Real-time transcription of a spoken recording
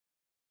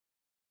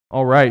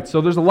All right,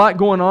 so there's a lot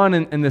going on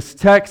in this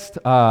text.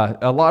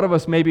 A lot of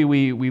us, maybe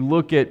we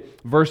look at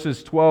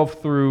verses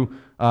 12 through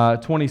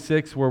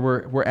 26 where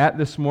we're at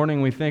this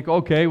morning. We think,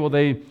 okay, well,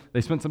 they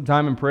spent some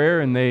time in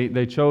prayer and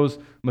they chose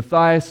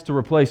Matthias to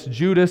replace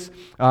Judas.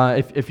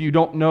 If you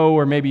don't know,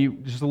 or maybe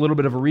just a little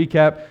bit of a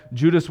recap,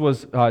 Judas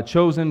was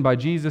chosen by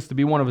Jesus to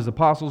be one of his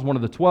apostles, one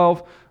of the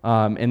 12,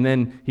 and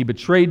then he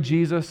betrayed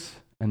Jesus,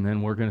 and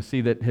then we're going to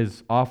see that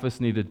his office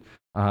needed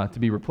to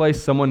be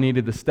replaced. Someone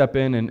needed to step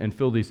in and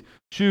fill these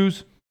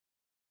shoes.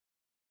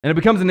 And it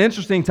becomes an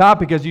interesting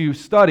topic as you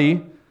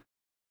study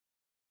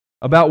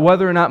about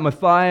whether or not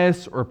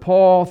Matthias or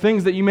Paul,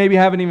 things that you maybe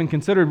haven't even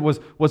considered, was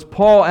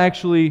Paul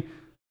actually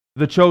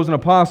the chosen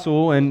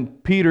apostle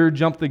and Peter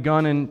jumped the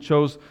gun and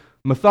chose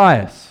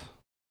Matthias.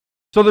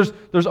 So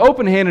there's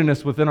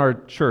open-handedness within our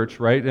church,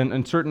 right?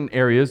 In certain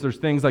areas, there's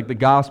things like the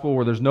gospel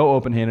where there's no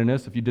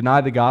open-handedness. If you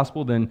deny the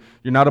gospel, then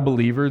you're not a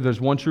believer.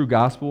 There's one true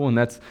gospel, and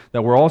that's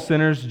that we're all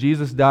sinners.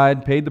 Jesus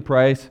died, paid the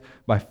price.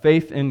 By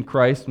faith in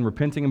Christ and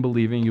repenting and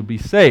believing, you'll be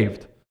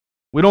saved.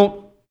 We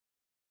don't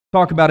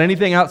talk about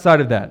anything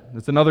outside of that.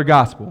 It's another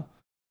gospel.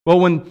 Well,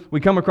 when we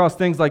come across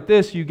things like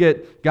this, you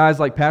get guys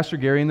like Pastor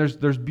Gary, and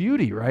there's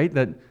beauty, right?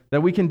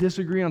 That we can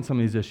disagree on some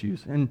of these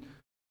issues. And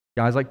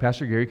guys like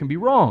Pastor Gary can be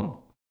wrong.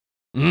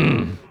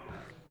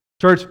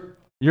 Church,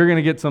 you're going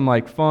to get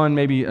some fun,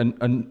 maybe a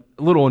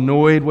little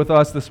annoyed with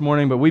us this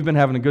morning, but we've been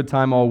having a good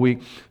time all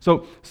week.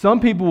 So some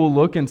people will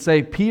look and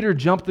say, Peter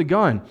jumped the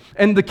gun.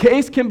 And the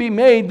case can be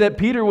made that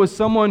Peter was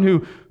someone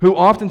who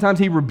oftentimes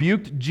he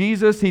rebuked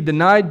Jesus, he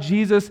denied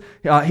Jesus,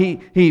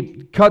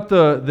 he cut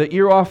the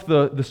ear off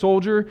the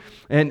soldier,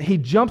 and he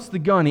jumps the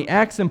gun, he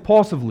acts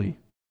impulsively.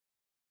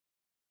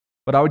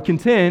 But I would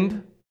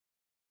contend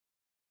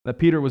that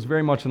Peter was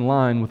very much in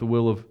line with the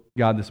will of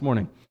God this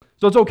morning.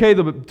 So it's okay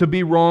to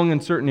be wrong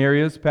in certain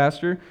areas,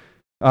 Pastor,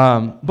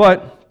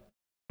 but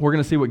we're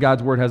going to see what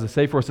God's Word has to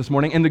say for us this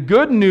morning. And the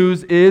good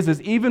news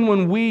is even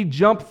when we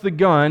jump the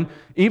gun,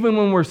 even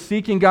when we're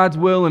seeking God's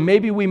will and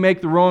maybe we make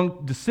the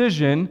wrong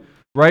decision,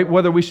 right,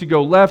 whether we should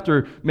go left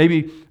or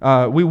maybe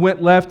we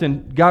went left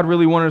and God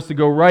really wanted us to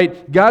go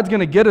right, God's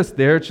going to get us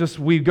there. It's just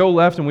we go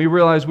left and we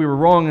realize we were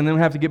wrong and then we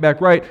have to get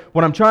back right.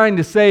 What I'm trying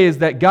to say is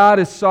that God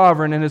is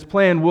sovereign and His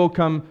plan will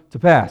come to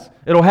pass.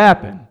 It'll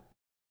happen.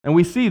 And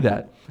we see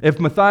that. If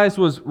Matthias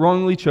was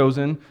wrongly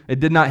chosen, it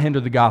did not hinder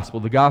the gospel.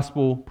 The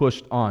gospel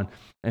pushed on.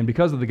 And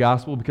because of the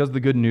gospel, because of the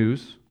good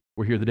news,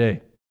 we're here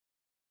today.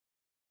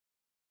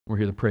 We're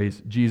here to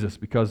praise Jesus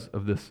because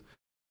of this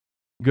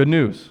good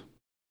news.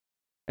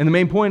 And the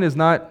main point is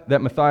not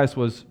that Matthias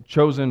was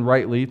chosen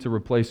rightly to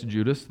replace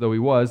Judas, though he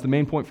was. The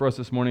main point for us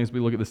this morning as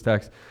we look at this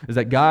text is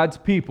that God's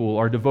people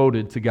are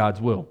devoted to God's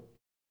will.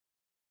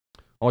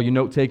 All you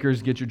note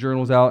takers, get your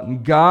journals out.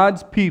 And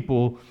God's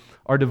people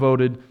are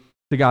devoted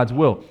to God's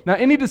will. Now,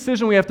 any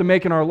decision we have to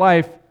make in our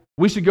life,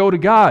 we should go to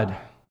God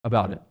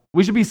about it.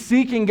 We should be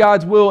seeking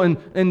God's will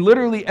in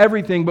literally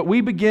everything, but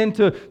we begin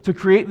to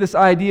create this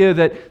idea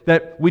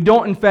that we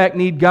don't in fact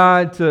need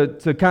God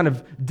to kind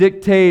of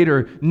dictate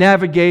or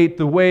navigate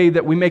the way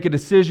that we make a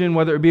decision,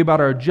 whether it be about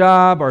our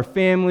job, our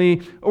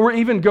family, or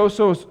even go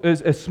so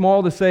as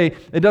small to say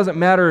it doesn't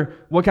matter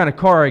what kind of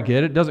car I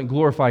get, it doesn't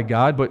glorify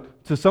God,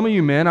 but to some of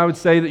you men, I would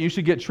say that you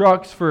should get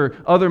trucks for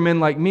other men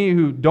like me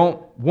who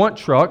don't want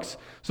trucks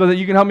so that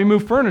you can help me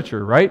move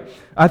furniture, right?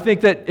 I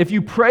think that if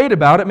you prayed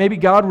about it, maybe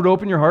God would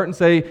open your heart and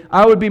say,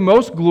 I would be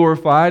most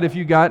glorified if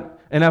you got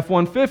an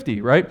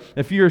F-150, right?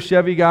 If you're a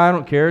Chevy guy, I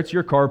don't care. It's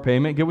your car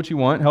payment. Get what you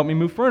want. Help me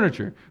move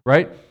furniture,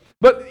 right?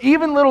 But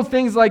even little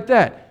things like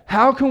that,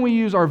 how can we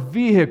use our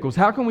vehicles?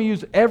 How can we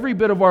use every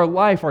bit of our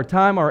life, our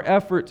time, our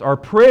efforts, our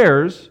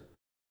prayers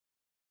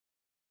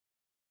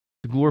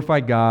to glorify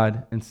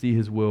God and see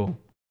His will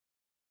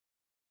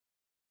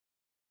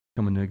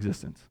come into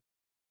existence?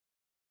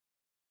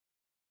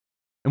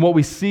 And what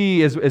we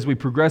see as we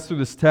progress through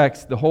this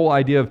text, the whole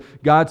idea of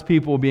God's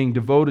people being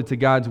devoted to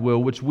God's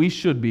will, which we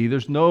should be.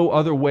 There's no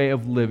other way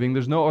of living.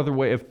 There's no other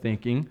way of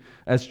thinking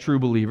as true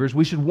believers.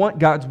 We should want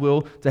God's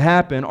will to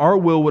happen. Our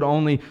will would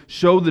only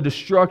show the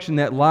destruction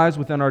that lies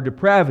within our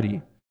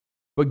depravity.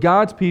 But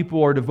God's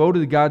people are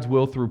devoted to God's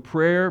will through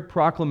prayer,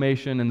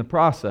 proclamation, and the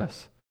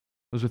process.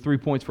 Those are 3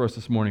 points for us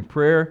this morning.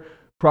 Prayer,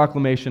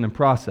 proclamation, and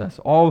process.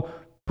 All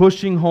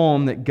pushing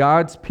home that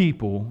God's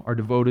people are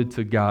devoted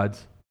to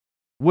God's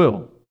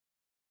will.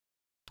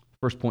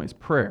 First point is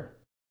prayer.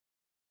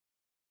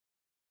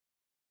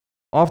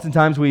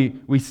 Oftentimes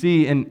we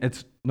see, and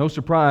it's no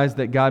surprise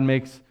that God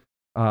makes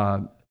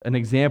an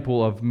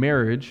example of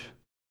marriage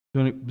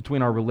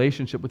between our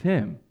relationship with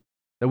Him,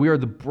 that we are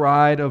the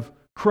bride of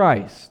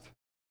Christ.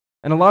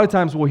 And a lot of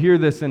times we'll hear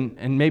this,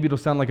 and maybe it'll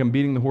sound like I'm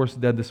beating the horse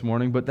dead this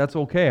morning, but that's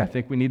okay. I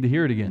think we need to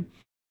hear it again.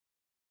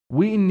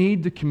 We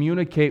need to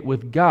communicate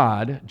with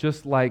God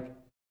just like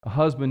a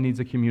husband needs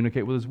to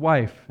communicate with his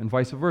wife and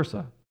vice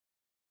versa.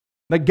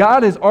 That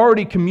God has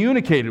already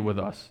communicated with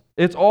us.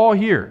 It's all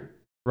here,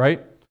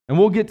 right? And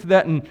we'll get to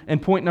that in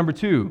point number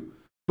 2.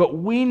 But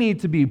we need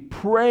to be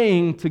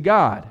praying to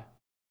God.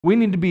 We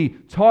need to be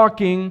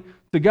talking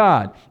to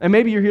God. And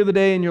maybe you're here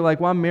today and you're like,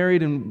 well, I'm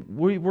married and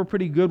we're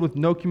pretty good with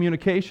no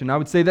communication. I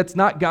would say that's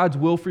not God's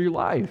will for your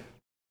life.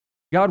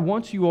 God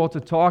wants you all to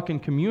talk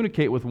and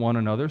communicate with one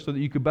another so that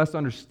you could best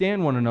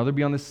understand one another,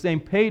 be on the same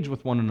page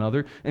with one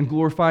another, and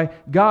glorify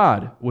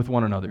God with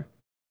one another.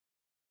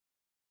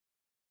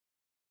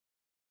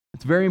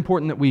 It's very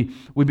important that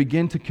we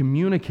begin to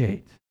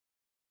communicate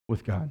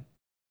with God.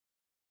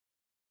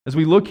 As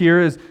we look here,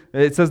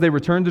 it says they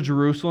returned to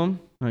Jerusalem.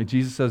 Right,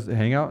 Jesus says,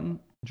 hang out in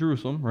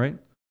Jerusalem, right?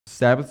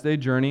 Sabbath day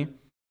journey. It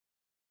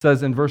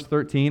says in verse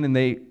 13,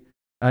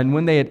 and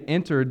when they had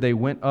entered, they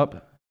went up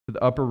to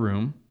the upper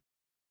room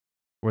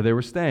where they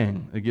were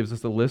staying. It gives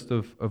us a list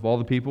of all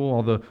the people,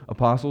 all the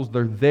apostles.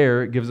 They're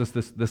there. It gives us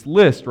this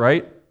list,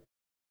 right?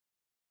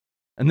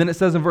 And then it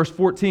says in verse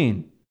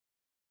 14,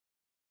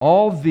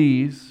 all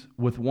these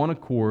with one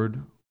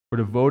accord were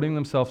devoting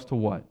themselves to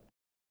what?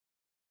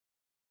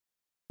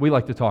 We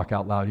like to talk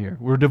out loud here.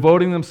 We're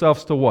devoting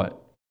themselves to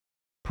what?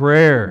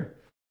 Prayer.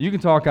 You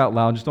can talk out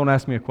loud. Just don't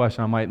ask me a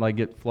question. I might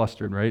get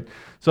flustered, right?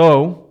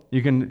 So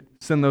you can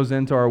send those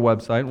into our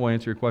website. We'll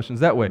answer your questions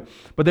that way.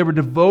 But they were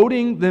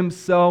devoting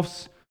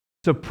themselves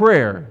to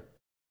prayer.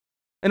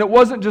 And it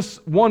wasn't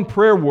just one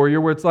prayer warrior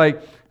where it's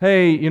like,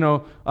 hey,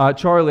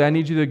 Charlie, I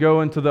need you to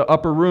go into the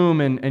upper room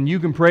and you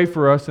can pray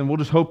for us and we'll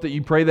just hope that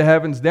you pray the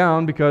heavens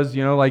down because,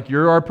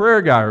 you're our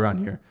prayer guy around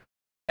here.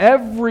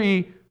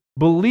 Every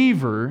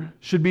believer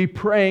should be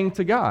praying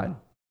to God.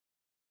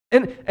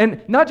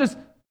 And not just,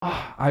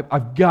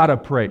 I've got to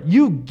pray.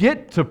 You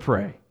get to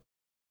pray.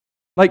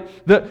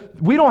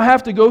 We don't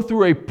have to go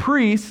through a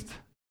priest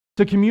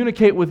to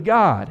communicate with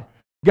God.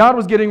 God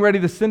was getting ready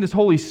to send His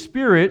Holy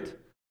Spirit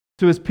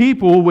to His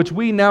people, which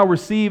we now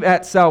receive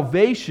at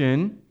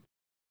salvation.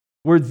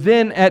 Where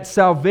then at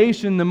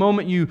salvation, the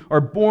moment you are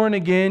born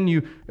again,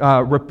 you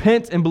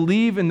repent and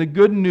believe in the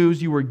good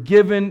news, you were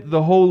given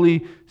the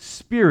Holy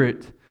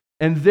Spirit.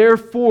 And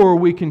therefore,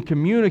 we can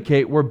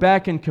communicate. We're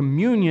back in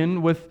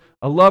communion with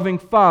a loving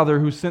Father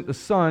who sent the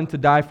Son to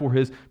die for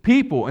His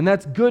people. And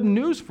that's good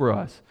news for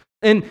us.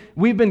 And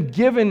we've been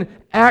given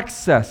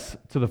access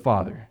to the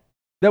Father,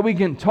 that we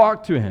can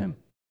talk to Him.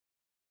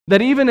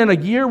 That even in a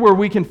year where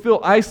we can feel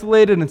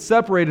isolated and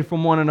separated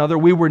from one another,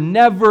 we were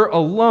never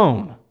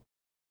alone.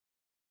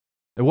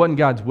 It wasn't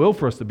God's will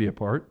for us to be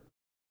apart.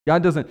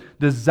 God doesn't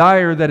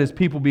desire that His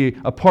people be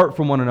apart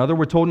from one another.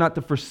 We're told not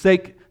to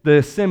forsake the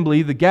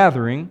assembly, the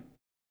gathering.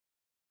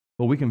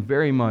 But we can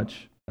very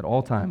much, at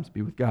all times,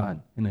 be with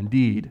God. And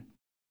indeed,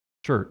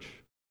 church,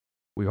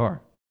 we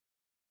are.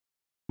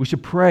 We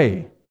should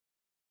pray.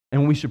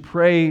 And we should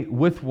pray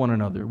with one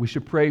another. We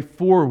should pray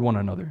for one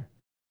another.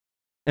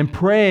 And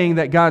praying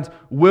that God's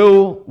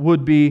will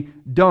would be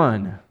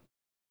done.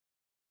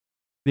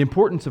 The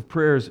importance of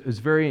prayers is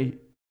very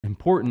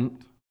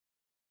important to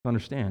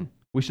understand.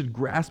 We should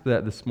grasp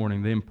that this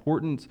morning, the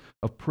importance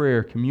of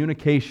prayer,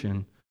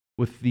 communication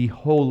with the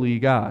holy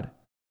God.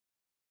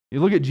 You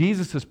look at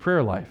Jesus'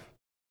 prayer life.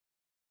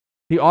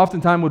 He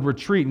oftentimes would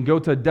retreat and go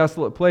to a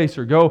desolate place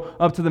or go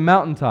up to the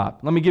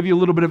mountaintop. Let me give you a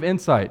little bit of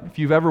insight. If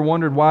you've ever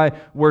wondered why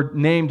we're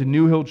named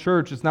New Hill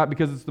Church, it's not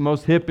because it's the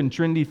most hip and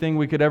trendy thing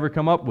we could ever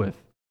come up with.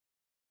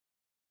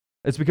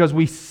 It's because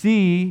we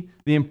see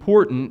the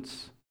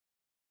importance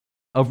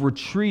of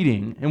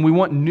retreating, and we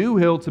want New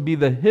Hill to be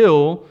the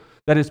hill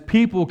that His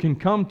people can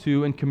come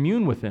to and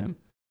commune with Him.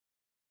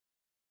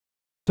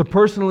 To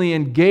personally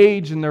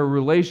engage in their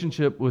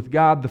relationship with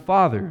God the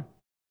Father.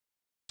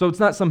 So it's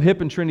not some hip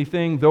and trendy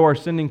thing, though our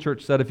sending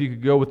church said if you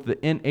could go with the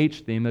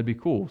NH theme, that'd be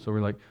cool. So we're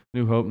like,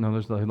 New Hope, no,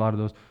 there's a lot of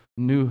those.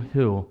 New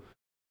Hill.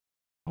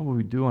 What would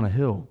we do on a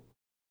hill?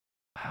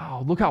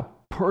 Wow, look how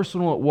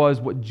personal it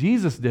was what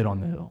Jesus did on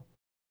the hill.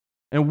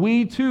 And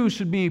we too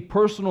should be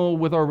personal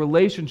with our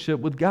relationship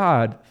with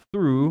God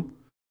through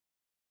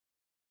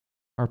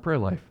our prayer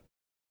life.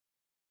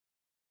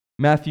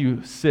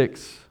 Matthew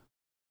 6,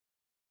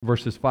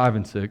 verses 5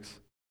 and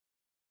 6,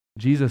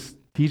 Jesus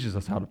teaches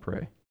us how to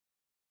pray.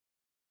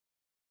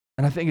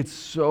 And I think it's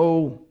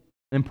so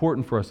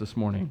important for us this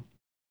morning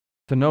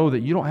to know that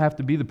you don't have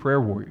to be the prayer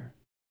warrior.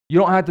 You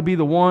don't have to be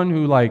the one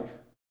who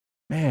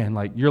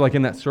you're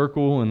in that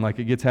circle and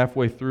it gets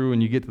halfway through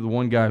and you get to the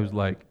one guy who's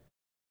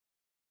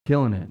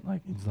killing it.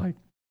 He's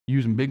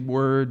using big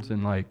words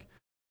and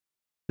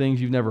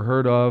things you've never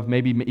heard of,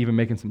 maybe even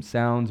making some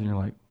sounds, and you're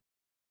like,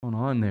 what's going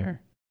on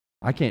there?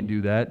 I can't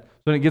do that.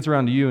 So then it gets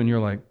around to you and you're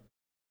like,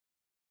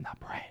 I'm not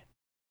praying.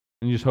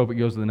 And you just hope it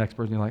goes to the next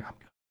person. You're like,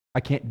 I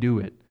can't do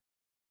it.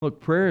 Look,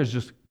 prayer is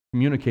just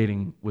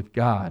communicating with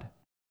God.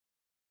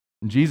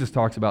 And Jesus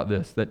talks about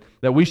this,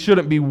 that we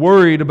shouldn't be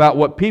worried about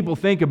what people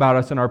think about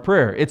us in our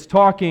prayer. It's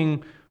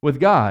talking with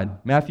God.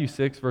 Matthew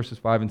 6, verses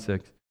 5 and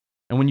 6.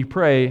 And when you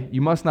pray,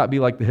 you must not be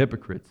like the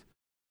hypocrites.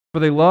 For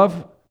they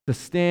love to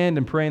stand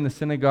and pray in the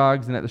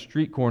synagogues and at the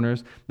street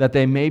corners, that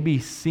they may be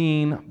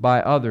seen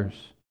by others.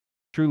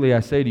 Truly,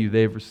 I say to you,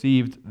 they have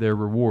received their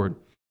reward.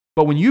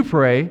 But when you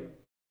pray,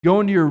 go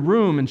into your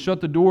room and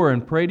shut the door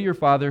and pray to your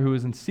Father who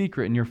is in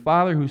secret, and your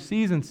Father who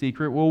sees in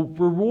secret will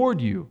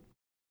reward you.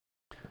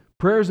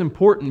 Prayer is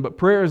important, but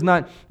prayer is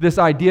not this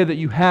idea that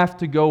you have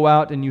to go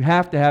out and you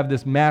have to have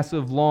this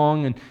massive,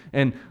 long,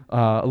 and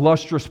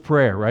lustrous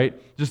prayer,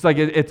 right? Just like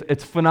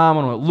it's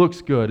phenomenal. It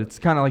looks good. It's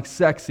kind of like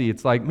sexy.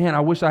 It's like, man, I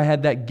wish I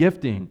had that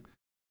gifting.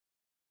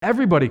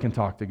 Everybody can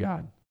talk to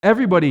God.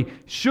 Everybody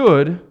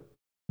should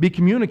be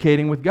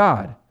communicating with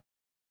God.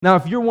 Now,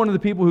 if you're one of the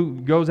people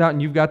who goes out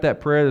and you've got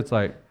that prayer that's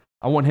like,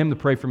 I want him to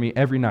pray for me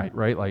every night,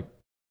 right? Like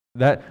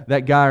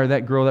that guy or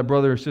that girl, that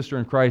brother or sister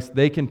in Christ,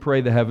 they can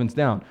pray the heavens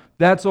down.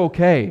 That's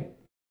okay.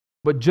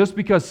 But just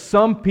because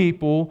some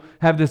people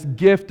have this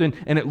gift and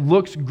it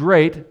looks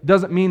great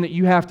doesn't mean that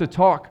you have to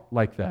talk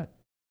like that.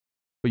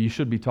 But you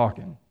should be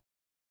talking.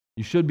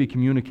 You should be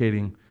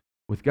communicating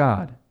with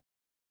God.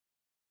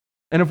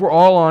 And if we're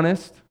all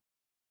honest,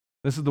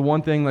 this is the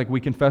one thing like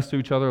we confess to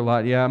each other a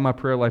lot. Yeah, my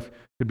prayer life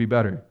could be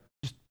better.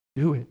 Just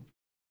do it.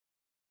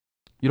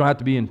 You don't have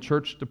to be in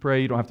church to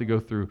pray. You don't have to go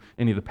through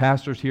any of the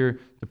pastors here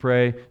to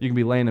pray. You can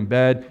be laying in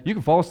bed. You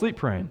can fall asleep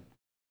praying,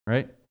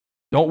 right?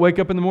 Don't wake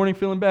up in the morning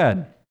feeling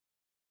bad.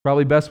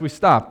 Probably best we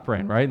stop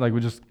praying, right? Like we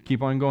just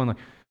keep on going.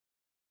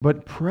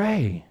 But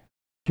pray.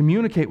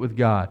 Communicate with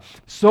God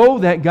so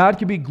that God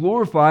can be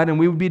glorified and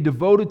we would be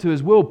devoted to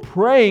His will,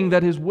 praying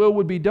that His will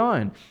would be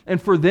done.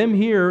 And for them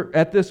here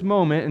at this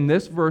moment, in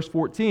this verse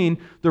 14,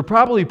 they're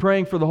probably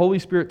praying for the Holy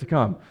Spirit to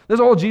come.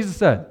 That's all Jesus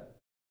said.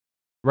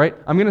 Right?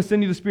 I'm going to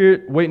send you the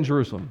Spirit, wait in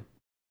Jerusalem.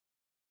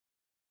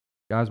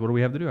 Guys, what do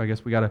we have to do? I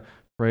guess we got to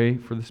pray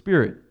for the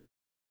Spirit.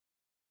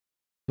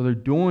 So they're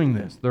doing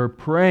this. They're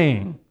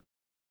praying.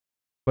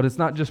 But it's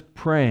not just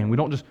praying. We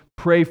don't just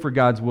pray for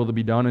God's will to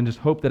be done and just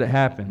hope that it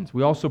happens.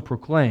 We also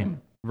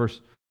proclaim.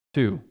 Verse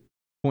 2,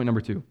 point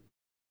number 2.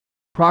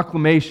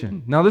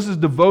 Proclamation. Now this is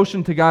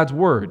devotion to God's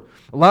word.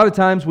 A lot of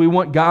times we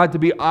want God to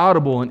be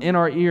audible and in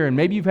our ear, and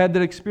maybe you've had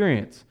that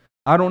experience.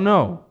 I don't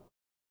know.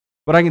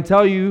 But I can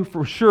tell you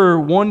for sure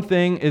one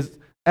thing is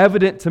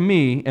evident to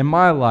me in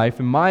my life,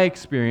 in my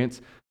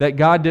experience, that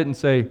God didn't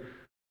say,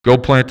 go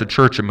plant a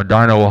church in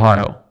Medina,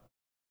 Ohio.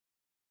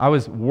 I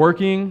was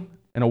working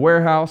in a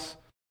warehouse.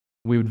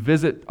 We would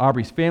visit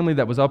Aubrey's family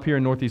that was up here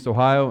in Northeast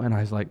Ohio, and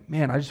I was like,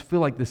 man, I just feel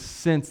like this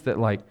sense that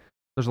like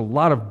there's a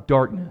lot of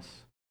darkness.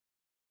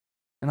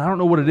 And I don't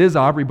know what it is,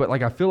 Aubrey, but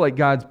like I feel like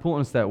God's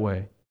pulling us that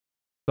way.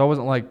 So I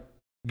wasn't like,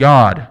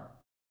 God,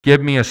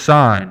 give me a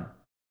sign.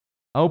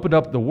 I opened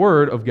up the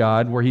Word of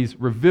God where He's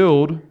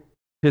revealed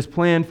His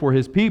plan for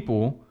His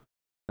people,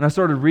 and I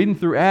started reading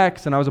through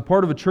Acts, and I was a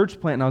part of a church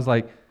plant, and I was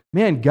like,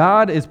 man,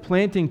 God is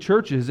planting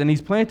churches, and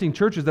He's planting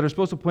churches that are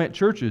supposed to plant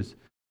churches.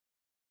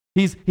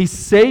 He's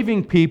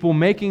saving people,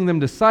 making them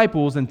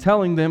disciples, and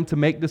telling them to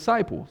make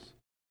disciples.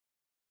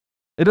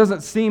 It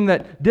doesn't seem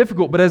that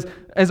difficult, but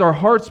as our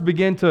hearts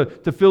begin to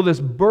feel this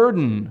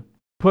burden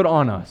put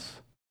on us,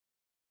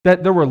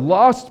 that there were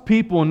lost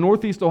people in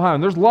Northeast Ohio,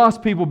 and there's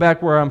lost people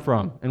back where I'm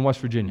from, in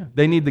West Virginia.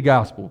 They need the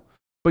gospel.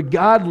 But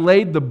God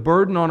laid the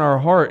burden on our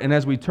heart, and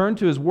as we turned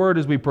to His Word,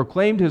 as we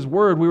proclaimed His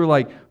Word, we were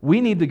like,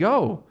 we need to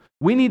go.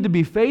 We need to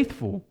be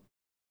faithful.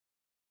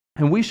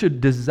 And we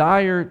should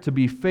desire to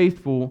be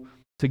faithful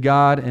to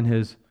God and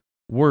His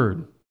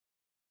Word.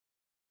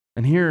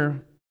 And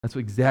here, that's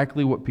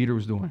exactly what Peter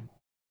was doing.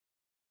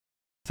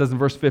 It says in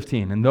verse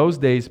 15, in those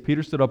days,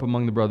 Peter stood up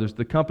among the brothers,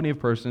 the company of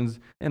persons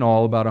in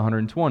all about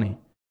 120.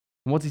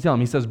 And what's he telling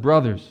them? He says,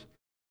 brothers,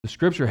 the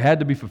scripture had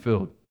to be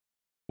fulfilled,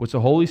 which the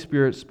Holy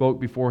Spirit spoke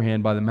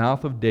beforehand by the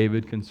mouth of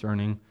David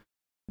concerning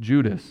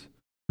Judas,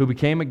 who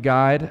became a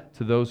guide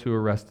to those who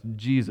arrested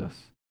Jesus.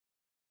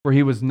 For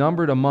he was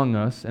numbered among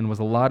us and was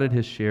allotted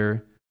his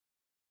share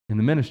in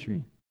the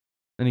ministry.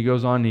 Then he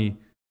goes on, he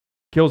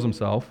kills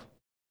himself.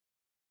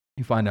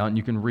 You find out, and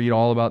you can read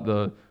all about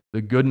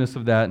the goodness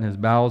of that and his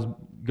bowels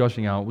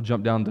gushing out. We'll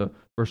jump down to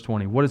verse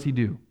 20. What does he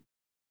do?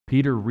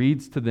 Peter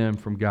reads to them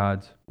from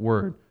God's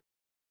word.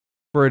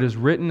 For it is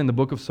written in the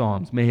book of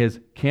Psalms, may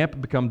his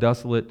camp become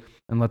desolate,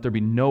 and let there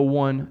be no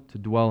one to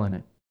dwell in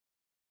it.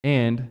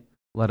 And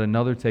let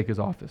another take his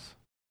office.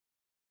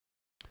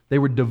 They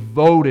were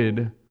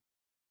devoted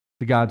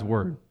to God's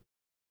word.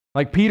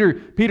 Like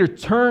Peter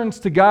turns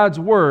to God's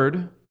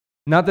word,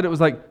 not that it was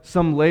like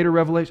some later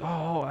revelation.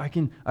 Oh, I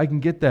can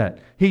get that.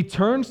 He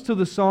turns to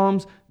the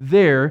Psalms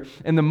there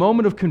in the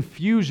moment of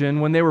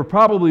confusion when they were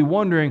probably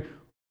wondering,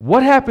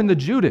 what happened to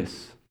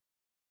Judas?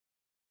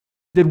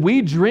 Did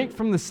we drink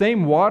from the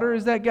same water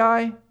as that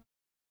guy?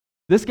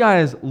 This guy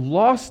has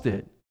lost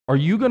it. Are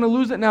you going to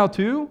lose it now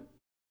too?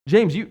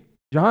 James,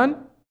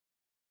 John?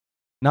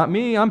 Not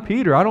me, I'm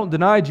Peter. I don't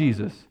deny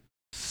Jesus.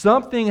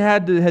 Something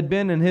had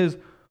been in his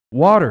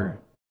water.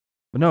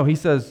 But no, he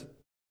says,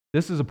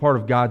 this is a part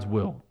of God's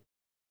will.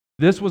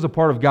 This was a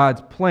part of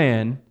God's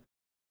plan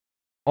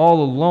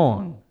all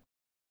along.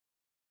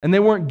 And they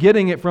weren't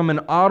getting it from an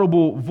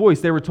audible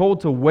voice. They were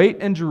told to wait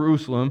in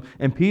Jerusalem,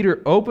 and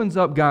Peter opens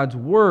up God's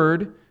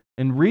word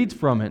and reads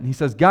from it. And he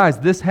says, guys,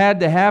 this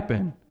had to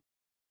happen.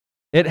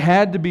 It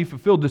had to be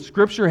fulfilled. The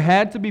scripture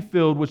had to be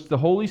filled, which the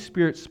Holy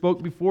Spirit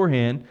spoke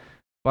beforehand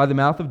by the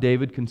mouth of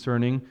David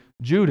concerning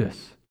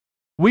Judas.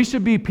 We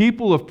should be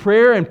people of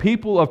prayer and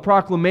people of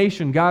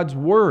proclamation, God's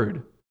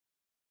word.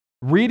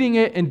 reading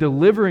it and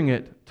delivering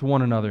it to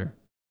one another,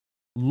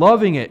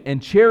 loving it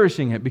and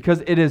cherishing it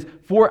because it is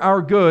for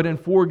our good and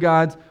for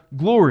God's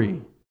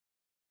glory.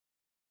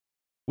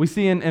 We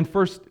see in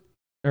 2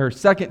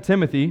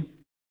 Timothy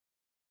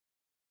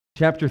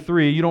chapter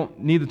 3, you don't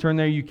need to turn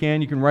there, you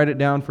can write it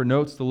down for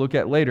notes to look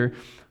at later.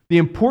 The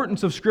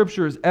importance of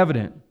Scripture is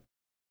evident.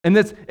 And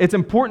it's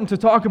important to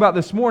talk about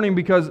this morning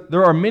because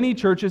there are many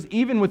churches,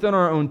 even within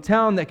our own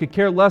town, that could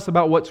care less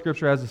about what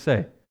Scripture has to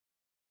say.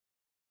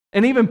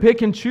 And even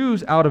pick and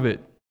choose out of it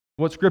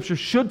what Scripture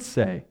should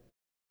say.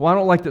 Well, I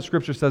don't like that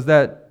Scripture says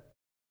that,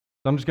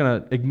 so I'm just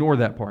going to ignore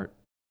that part.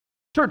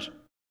 Church,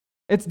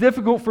 it's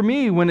difficult for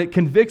me when it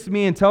convicts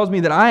me and tells me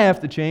that I have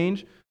to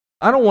change.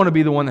 I don't want to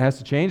be the one that has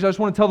to change. I just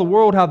want to tell the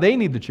world how they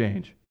need to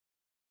change.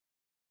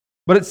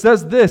 But it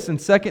says this in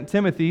 2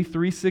 Timothy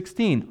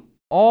 3:16.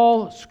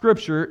 All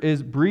Scripture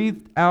is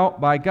breathed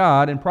out by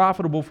God and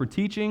profitable for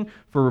teaching,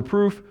 for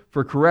reproof,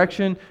 for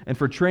correction, and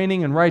for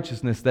training in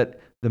righteousness,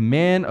 that the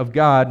man of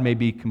God may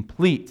be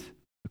complete,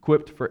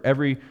 equipped for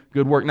every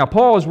good work. Now,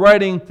 Paul is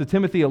writing to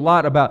Timothy a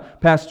lot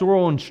about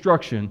pastoral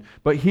instruction,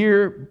 but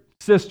here,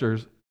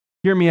 sisters,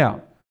 hear me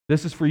out.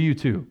 This is for you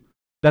too.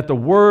 That the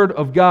Word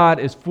of God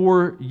is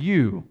for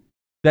you,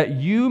 that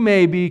you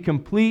may be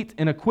complete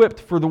and equipped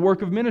for the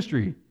work of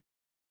ministry,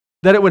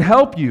 that it would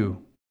help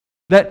you,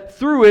 that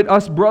through it,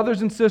 us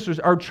brothers and sisters,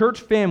 our church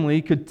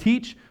family could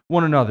teach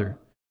one another.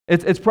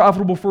 It's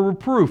profitable for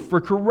reproof,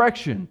 for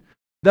correction,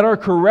 that our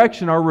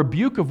correction, our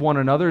rebuke of one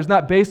another is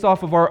not based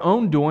off of our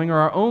own doing or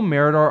our own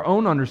merit or our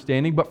own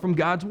understanding, but from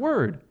God's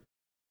Word.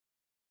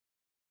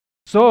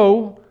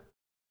 So,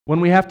 when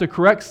we have to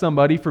correct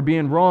somebody for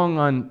being wrong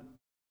on,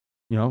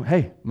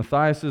 hey,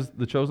 Matthias is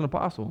the chosen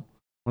apostle.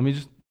 Let me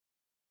just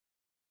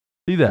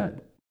see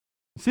that.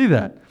 See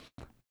that.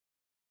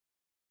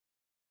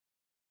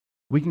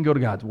 We can go to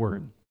God's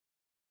Word.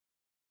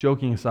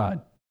 Joking aside,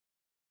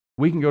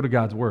 we can go to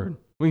God's Word.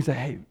 We can say,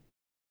 hey,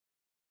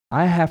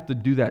 I have to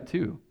do that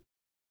too.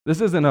 This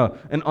isn't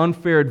an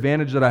unfair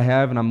advantage that I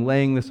have and I'm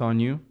laying this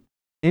on you.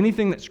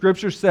 Anything that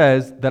Scripture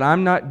says that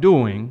I'm not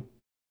doing,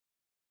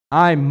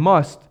 I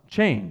must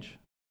change.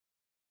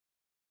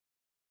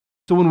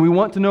 So when we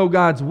want to know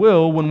God's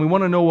will, when we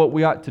want to know what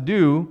we ought to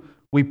do,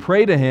 we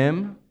pray to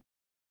Him,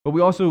 but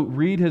we also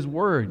read His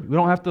Word. We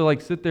don't have to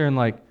sit there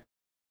and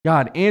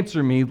God,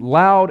 answer me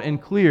loud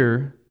and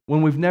clear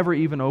when we've never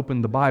even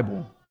opened the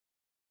Bible,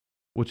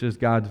 which is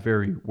God's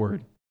very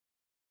Word,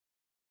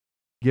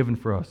 given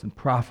for us and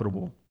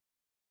profitable.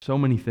 So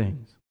many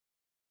things.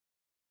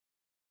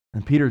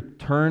 And Peter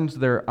turns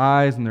their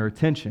eyes and their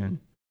attention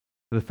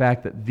to the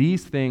fact that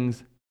these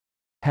things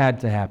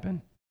had to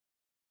happen.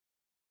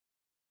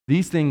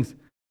 These things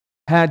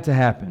had to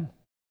happen.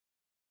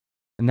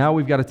 And now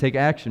we've got to take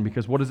action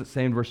because what does it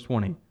say in verse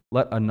 20?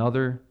 Let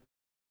another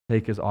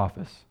take his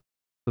office.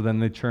 So then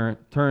they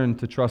turn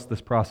to trust this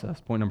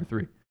process. Point number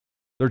 3.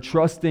 They're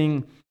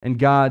trusting in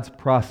God's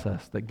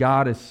process, that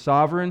God is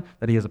sovereign,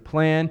 that He has a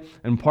plan,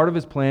 and part of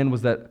His plan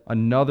was that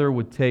another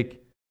would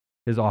take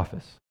his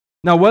office.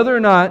 Now, whether or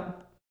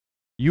not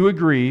you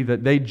agree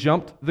that they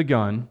jumped the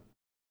gun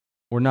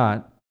or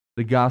not,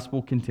 the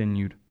gospel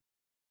continued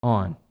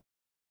on.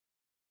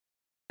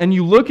 And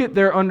you look at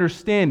their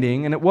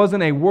understanding, and it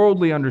wasn't a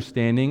worldly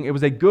understanding, it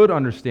was a good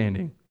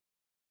understanding.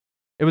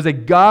 It was a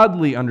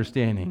godly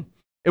understanding.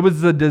 It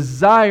was the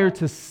desire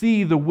to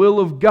see the will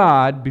of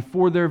God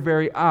before their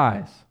very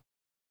eyes.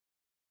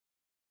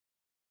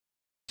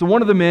 So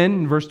one of the men,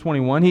 in verse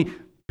 21,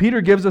 Peter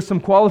gives us some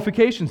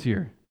qualifications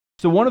here.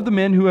 So one of the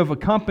men who have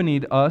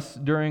accompanied us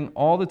during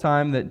all the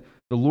time that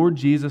the Lord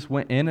Jesus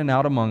went in and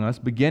out among us,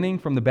 beginning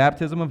from the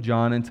baptism of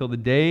John until the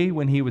day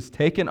when He was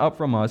taken up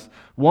from us,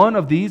 one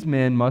of these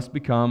men must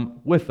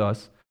become with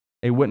us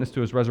a witness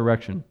to His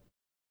resurrection.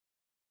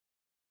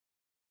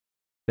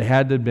 They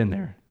had to have been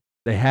there.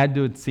 They had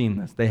to have seen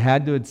this. They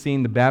had to have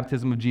seen the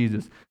baptism of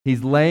Jesus.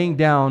 He's laying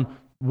down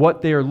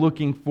what they are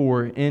looking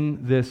for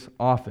in this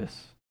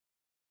office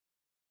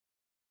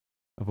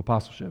of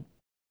apostleship.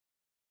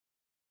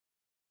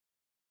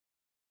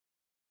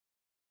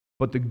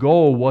 But the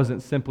goal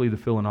wasn't simply to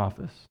fill an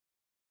office.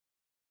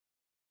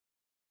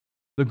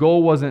 The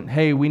goal wasn't,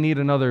 hey, we need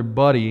another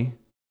buddy.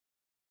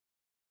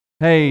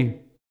 Hey,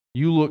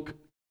 you look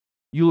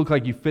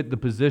like you fit the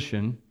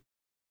position.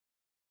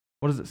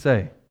 What does it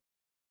say?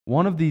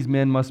 One of these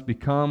men must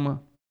become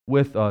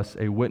with us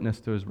a witness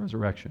to His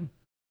resurrection.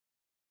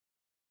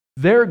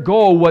 Their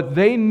goal, what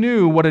they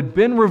knew, what had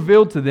been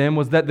revealed to them,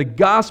 was that the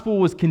gospel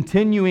was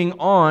continuing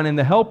on and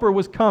the Helper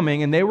was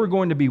coming and they were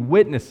going to be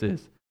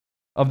witnesses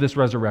of this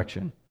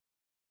resurrection.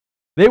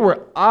 They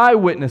were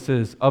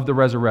eyewitnesses of the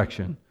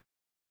resurrection.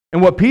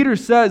 And what Peter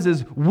says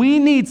is, we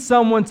need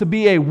someone to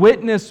be a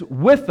witness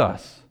with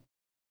us.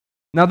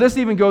 Now, this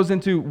even goes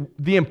into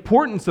the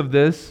importance of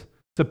this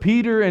to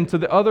Peter and to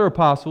the other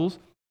apostles.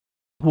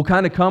 We'll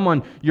kind of come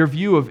on your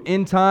view of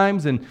end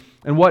times and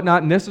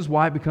whatnot, and this is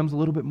why it becomes a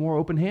little bit more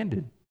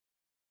open-handed.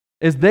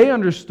 As they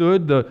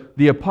understood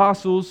the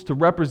apostles to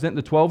represent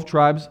the 12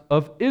 tribes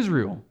of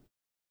Israel.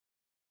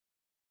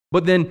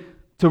 But then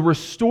to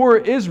restore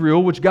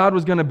Israel, which God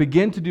was going to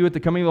begin to do at the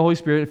coming of the Holy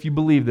Spirit, if you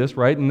believe this,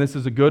 right? And this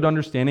is a good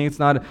understanding. It's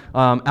not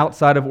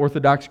outside of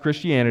Orthodox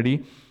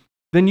Christianity.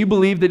 Then you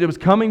believe that it was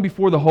coming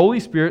before the Holy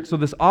Spirit, so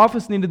this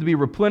office needed to be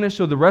replenished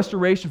so the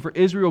restoration for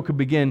Israel could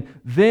begin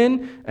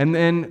then, and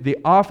then the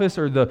office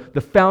or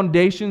the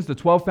foundations, the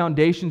 12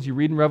 foundations you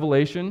read in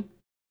Revelation,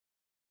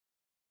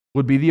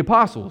 would be the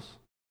apostles.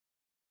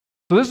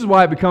 So this is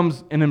why it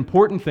becomes an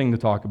important thing to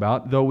talk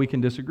about, though we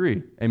can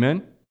disagree.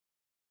 Amen?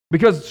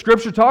 Because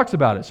Scripture talks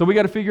about it. So we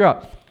got to figure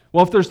out,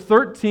 well, if there's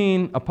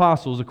 13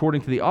 apostles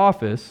according to the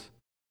office,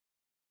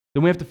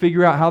 then we have to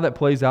figure out how that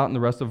plays out in the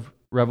rest of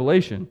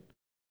Revelation.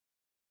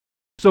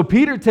 So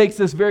Peter takes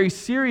this very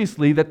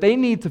seriously that they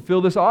need to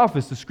fill this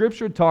office. The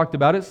Scripture talked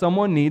about it.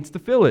 Someone needs to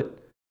fill it.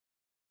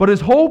 But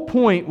his whole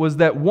point was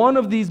that one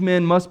of these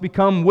men must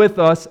become with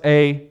us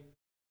a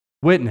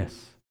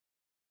witness.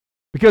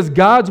 Because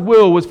God's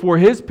will was for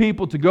His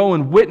people to go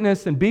and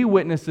witness and be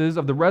witnesses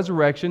of the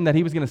resurrection, that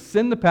He was going to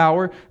send the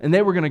power and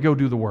they were going to go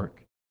do the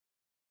work.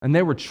 And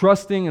they were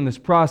trusting in this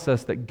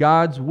process that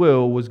God's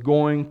will was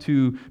going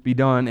to be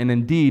done. And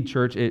indeed,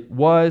 church, it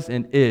was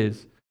and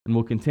is and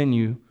will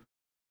continue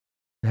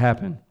to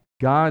happen.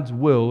 God's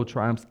will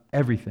triumphs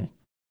everything.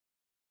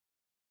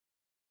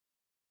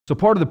 So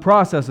part of the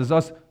process is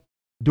us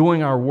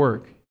doing our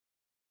work,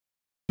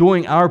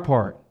 doing our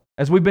part.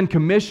 As we've been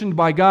commissioned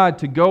by God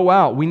to go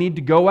out, we need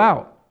to go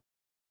out.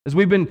 As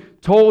we've been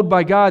told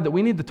by God that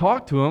we need to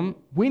talk to Him,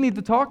 we need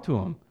to talk to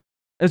Him.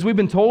 As we've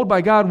been told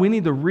by God we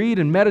need to read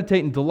and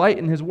meditate and delight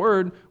in His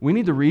Word, we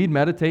need to read,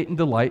 meditate, and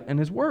delight in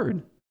His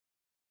Word.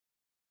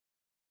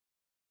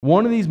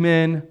 One of these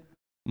men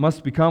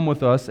must become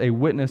with us a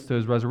witness to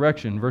His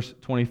resurrection. Verse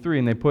 23,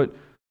 and they put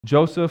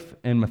Joseph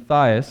and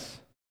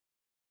Matthias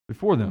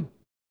before them.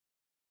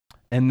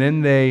 And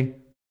then they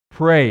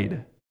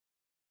prayed.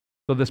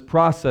 So this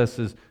process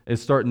is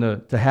starting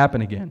to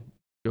happen again.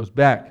 It goes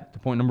back to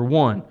point number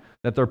 1,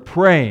 that they're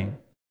praying,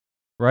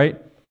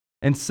 right?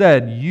 And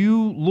said,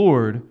 "You,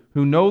 Lord,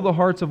 who know the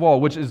hearts of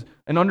all," which is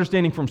an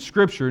understanding from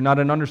Scripture, not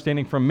an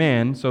understanding from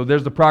man. So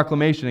there's the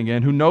proclamation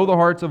again, "who know the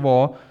hearts of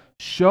all,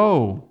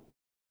 show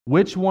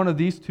which one of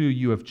these two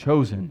you have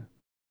chosen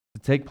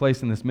to take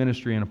place in this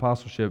ministry and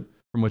apostleship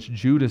from which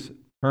Judas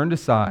turned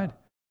aside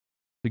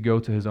to go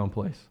to his own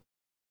place.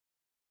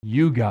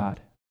 You,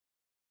 God,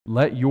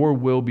 let your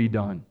will be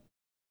done.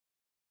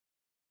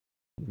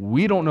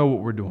 We don't know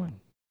what we're doing,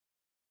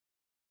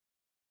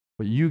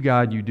 but you,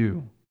 God, you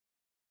do.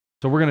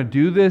 So we're going to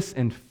do this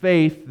in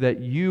faith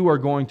that you are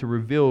going to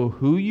reveal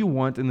who you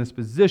want in this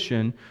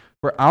position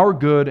for our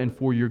good and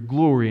for your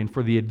glory and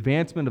for the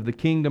advancement of the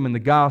kingdom and the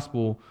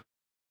gospel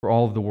for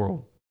all of the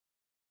world.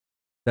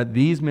 That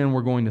these men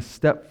were going to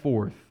step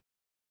forth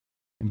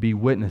and be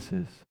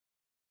witnesses.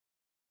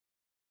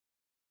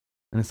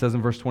 And it says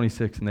in verse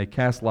 26, and they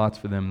cast lots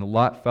for them, and the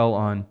lot fell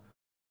on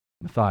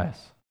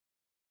Matthias.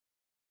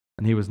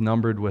 And he was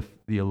numbered with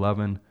the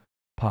 11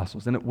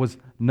 apostles. And it was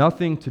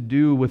nothing to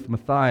do with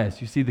Matthias.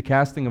 You see, the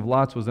casting of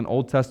lots was an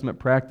Old Testament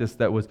practice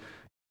that was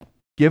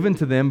given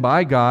to them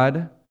by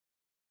God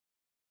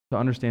to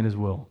understand His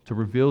will, to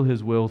reveal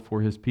His will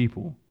for His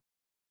people.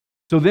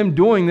 So them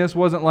doing this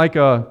wasn't like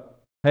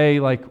hey,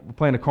 like we're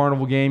playing a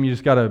carnival game, you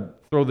just got to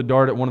throw the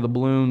dart at one of the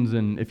balloons,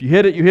 and if you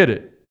hit it, you hit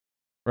it,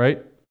 right?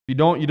 If you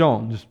don't, you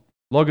don't. Just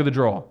luck of the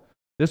draw.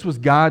 This was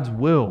God's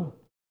will.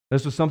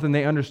 This was something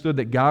they understood,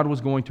 that God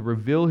was going to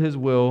reveal His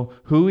will,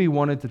 who He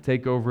wanted to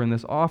take over in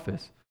this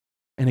office.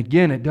 And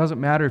again, it doesn't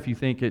matter if you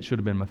think it should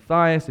have been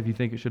Matthias, if you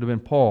think it should have been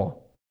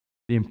Paul.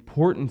 The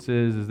importance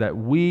is that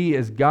we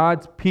as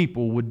God's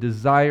people would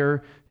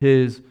desire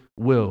His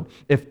will.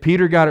 If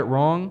Peter got it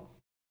wrong,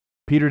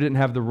 Peter didn't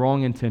have the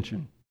wrong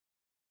intention.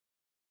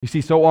 You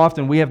see, so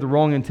often we have the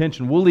wrong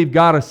intention. We'll leave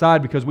God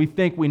aside because we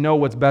think we know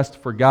what's best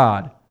for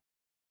God,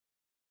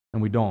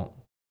 and we don't.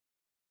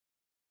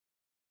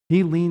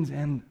 He leans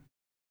in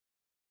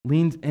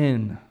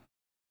through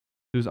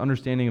his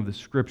understanding of the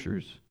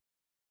Scriptures,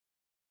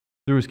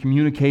 through his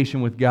communication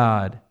with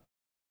God,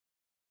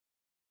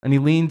 and he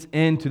leans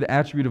into the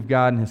attribute of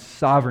God and His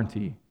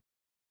sovereignty.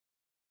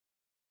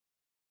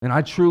 And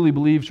I truly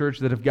believe, church,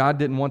 that if God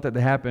didn't want that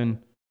to happen,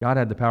 God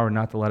had the power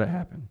not to let it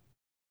happen.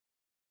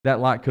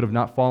 That lot could have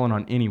not fallen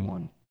on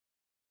anyone.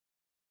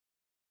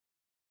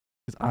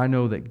 Because I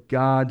know that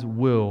God's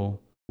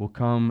will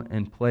come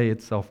and play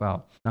itself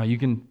out. Now you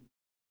can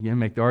again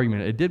make the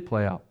argument, it did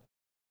play out.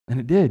 And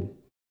it did.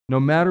 No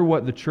matter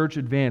what the church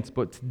advanced,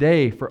 but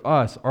today for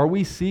us, are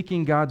we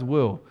seeking God's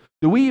will?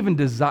 Do we even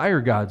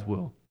desire God's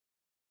will?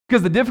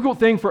 Because the difficult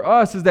thing for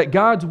us is that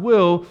God's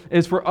will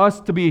is for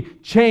us to be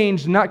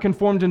changed, not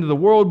conformed into the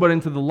world, but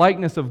into the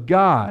likeness of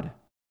God.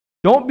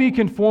 Don't be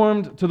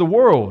conformed to the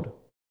world,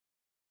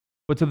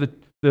 but to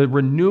the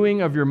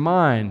renewing of your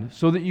mind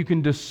so that you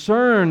can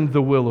discern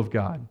the will of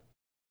God.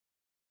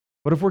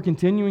 But if we're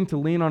continuing to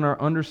lean on our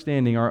own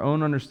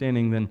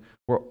understanding, then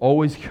we're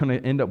always going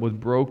to end up with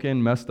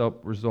broken, messed up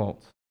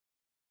results.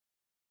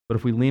 But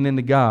if we lean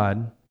into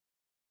God,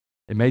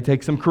 it may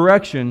take some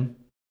correction,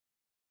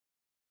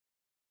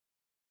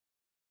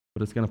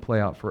 but it's going to play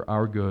out for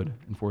our good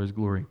and for His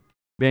glory.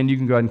 Ben, you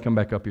can go ahead and come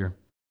back up here.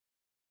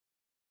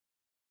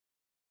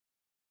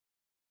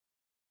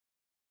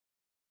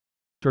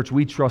 Church,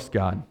 we trust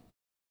God.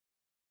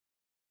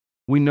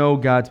 We know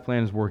God's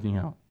plan is working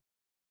out.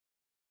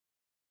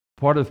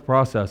 Part of the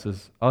process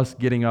is us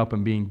getting up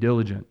and being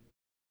diligent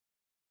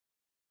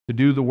to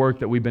do the work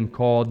that we've been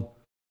called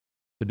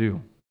to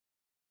do.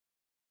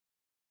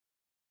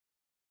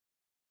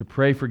 To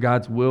pray for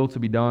God's will to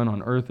be done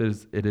on earth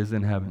as it is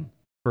in heaven.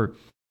 For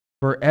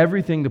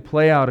everything to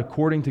play out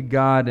according to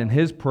God and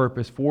His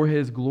purpose for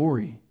His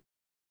glory.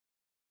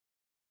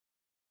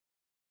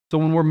 So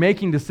when we're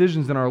making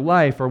decisions in our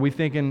life, are we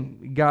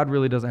thinking God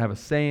really doesn't have a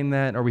say in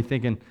that? Are we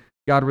thinking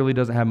God really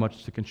doesn't have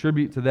much to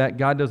contribute to that?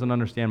 God doesn't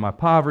understand my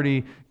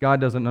poverty.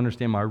 God doesn't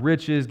understand my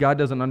riches. God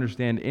doesn't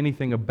understand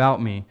anything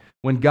about me.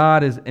 When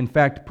God has in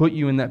fact put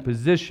you in that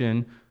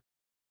position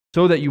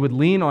so that you would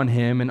lean on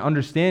Him and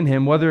understand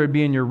Him, whether it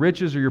be in your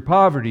riches or your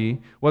poverty,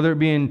 whether it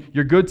be in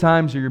your good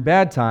times or your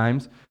bad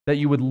times, that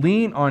you would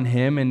lean on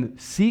Him and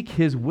seek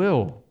His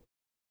will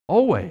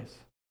always.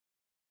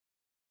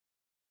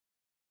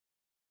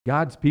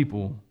 God's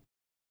people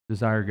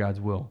desire God's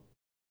will.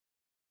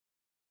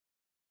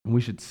 And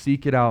we should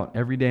seek it out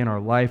every day in our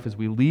life as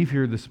we leave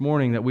here this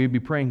morning, that we would be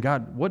praying,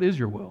 God, what is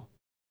your will?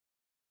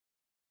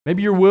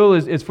 Maybe your will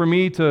is for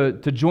me to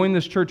join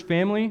this church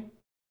family.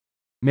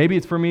 Maybe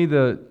it's for me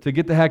to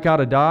get the heck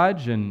out of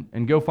Dodge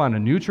and go find a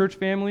new church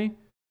family.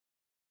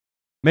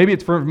 Maybe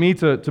it's for me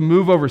to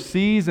move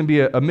overseas and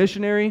be a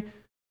missionary.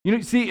 You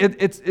know, see,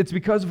 it's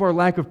because of our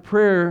lack of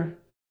prayer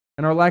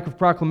and our lack of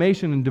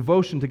proclamation and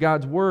devotion to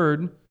God's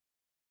word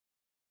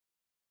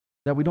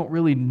that we don't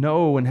really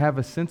know and have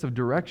a sense of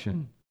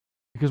direction,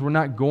 because we're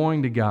not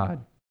going to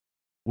God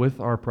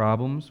with our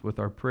problems, with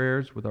our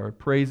prayers, with our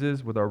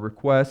praises, with our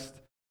requests.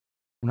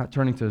 We're not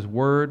turning to His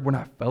word. We're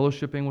not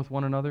fellowshipping with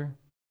one another.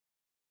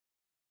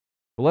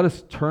 But let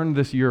us turn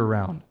this year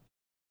around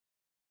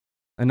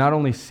and not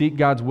only seek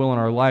God's will in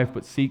our life,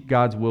 but seek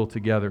God's will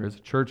together as a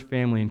church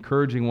family,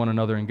 encouraging one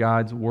another in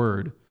God's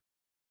word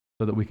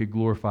so that we could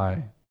glorify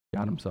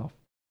God Himself.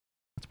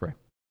 Let's pray.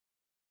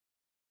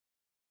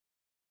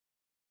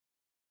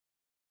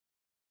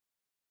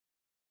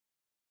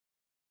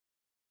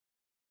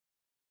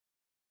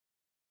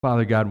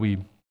 Father God, we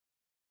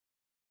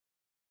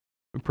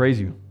praise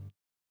you.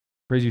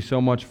 Praise you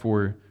so much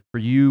for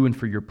you and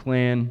for your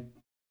plan.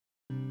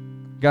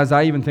 Guys,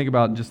 I even think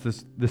about just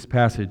this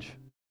passage,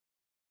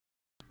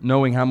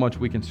 knowing how much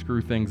we can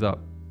screw things up.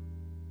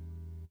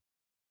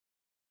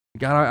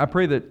 God, I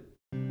pray that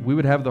we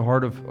would have the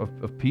heart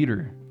of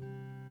Peter.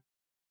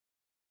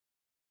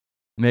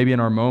 Maybe in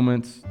our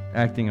moments,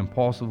 acting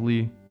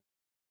impulsively.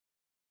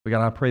 But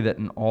God, I pray that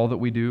in all that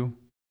we do,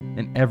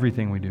 in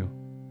everything we do,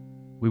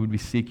 we would be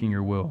seeking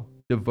your will,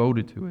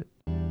 devoted to it.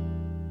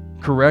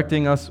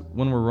 Correcting us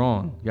when we're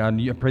wrong. God,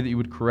 I pray that you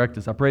would correct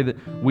us. I pray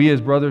that we as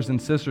brothers and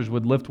sisters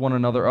would lift one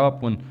another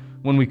up when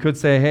we could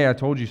say, hey, I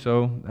told you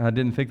so. I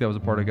didn't think that was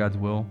a part of God's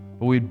will.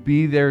 But we'd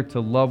be there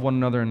to love one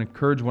another and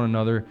encourage one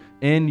another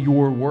in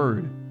your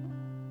word.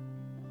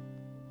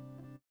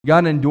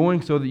 God, in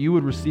doing so that you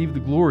would receive the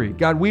glory.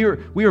 God, we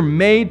are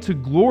made to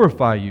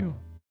glorify you.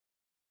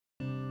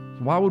 So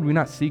why would we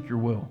not seek your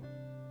will?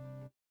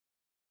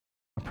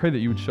 I pray that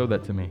you would show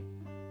that to me.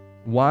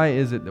 Why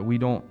is it that we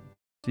don't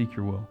seek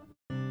your will?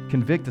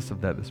 Convict us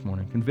of that this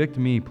morning. Convict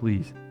me,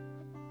 please.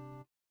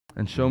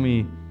 And show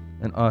me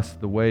and us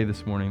the way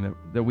this morning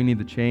that we need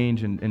to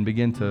change and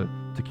begin to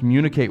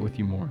communicate with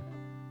you more,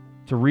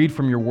 to read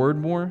from your word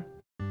more,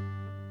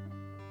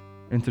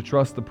 and to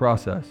trust the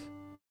process.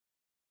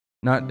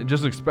 Not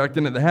just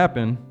expecting it to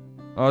happen.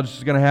 Oh, it's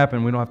just going to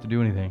happen. We don't have to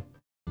do anything.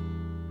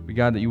 But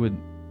God, that you would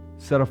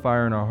set a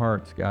fire in our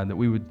hearts, God, that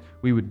we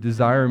would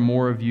desire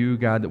more of you,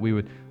 God, that we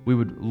would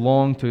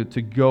long to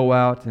go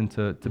out and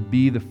to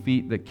be the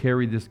feet that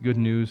carry this good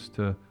news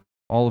to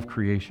all of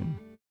creation.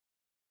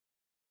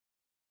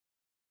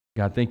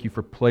 God, thank you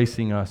for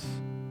placing us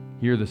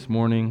here this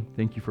morning.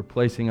 Thank you for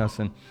placing us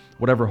in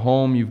whatever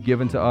home you've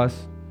given to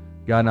us.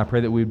 God, and I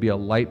pray that we would be a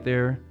light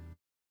there,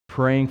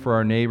 praying for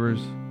our neighbors,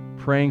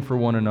 praying for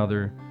one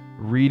another,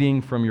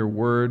 reading from your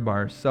word by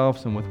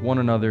ourselves and with one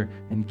another,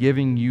 and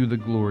giving you the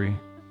glory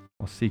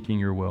while seeking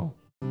your will.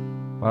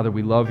 Father,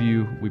 we love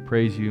you, we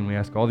praise you, and we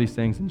ask all these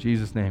things in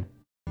Jesus' name.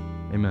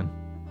 Amen.